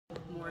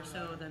more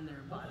so than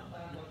their bottom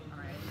leg. All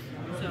right.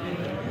 So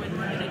when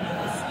we're going to do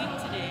the sweep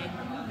today,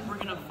 we're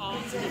going to fall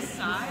to the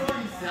side,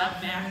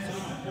 not back, so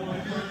we can pull on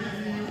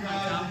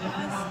top of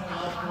this.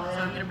 So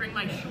I'm going to bring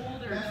my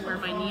shoulder to where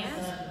my knee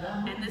is,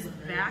 and this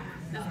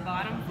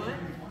bottom foot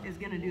is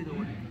going to do the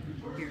work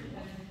here.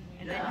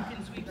 And then you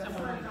can sweep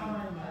somewhere in here.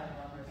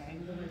 Okay?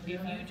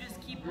 If you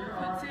just keep your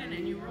foots in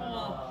and you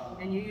roll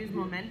and you use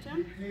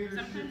momentum,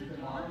 sometimes it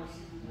can work.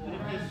 But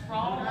if they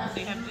sprawl, if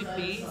they have good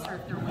base, or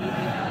if they're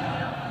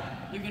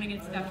weighted, you're going to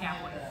get stuck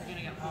halfway. You're going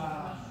to get pulled.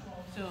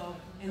 So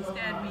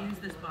instead, we use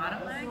this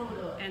bottom leg,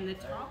 and the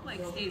top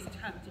leg stays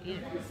tucked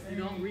in. You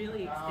don't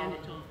really extend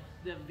it till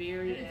the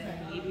very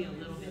end, maybe a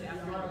little bit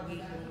after the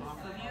weight comes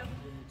off of you.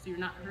 So you're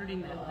not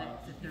hurting the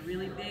legs. If they're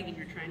really big and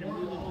you're trying to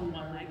move them with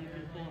one leg, you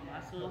can pull a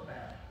muscle,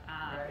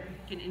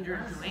 can injure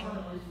a joint,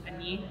 a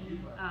knee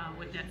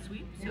with that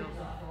sweep. So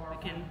I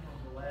can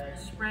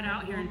spread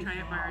out here and try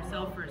it by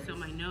ourselves first. So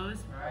my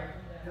nose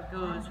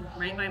goes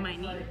right by my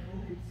knee,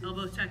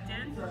 elbows tucked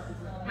in.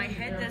 My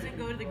head doesn't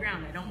go to the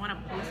ground. I don't want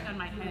to post on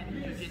my head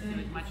in jiu-jitsu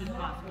as much as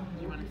possible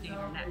because you want to stay in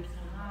your neck.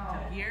 So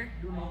here,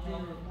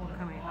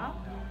 coming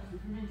up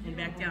and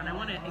back down. I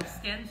want to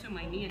extend so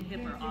my knee and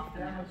hip are off the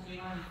mat.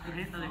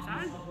 Okay, other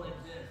side.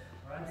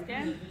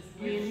 Extend,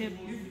 knee and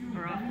hip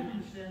are off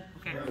the mat.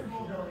 Okay.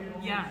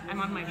 Yeah, I'm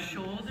on my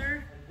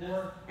shoulder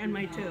and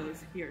my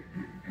toes here.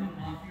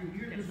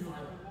 Okay.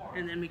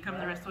 And then we come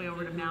the rest of the way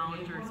over to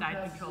mount or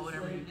side control,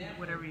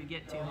 whatever you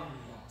get to.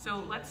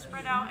 So let's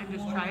spread out and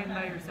just try it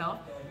by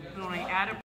yourself. And when I add a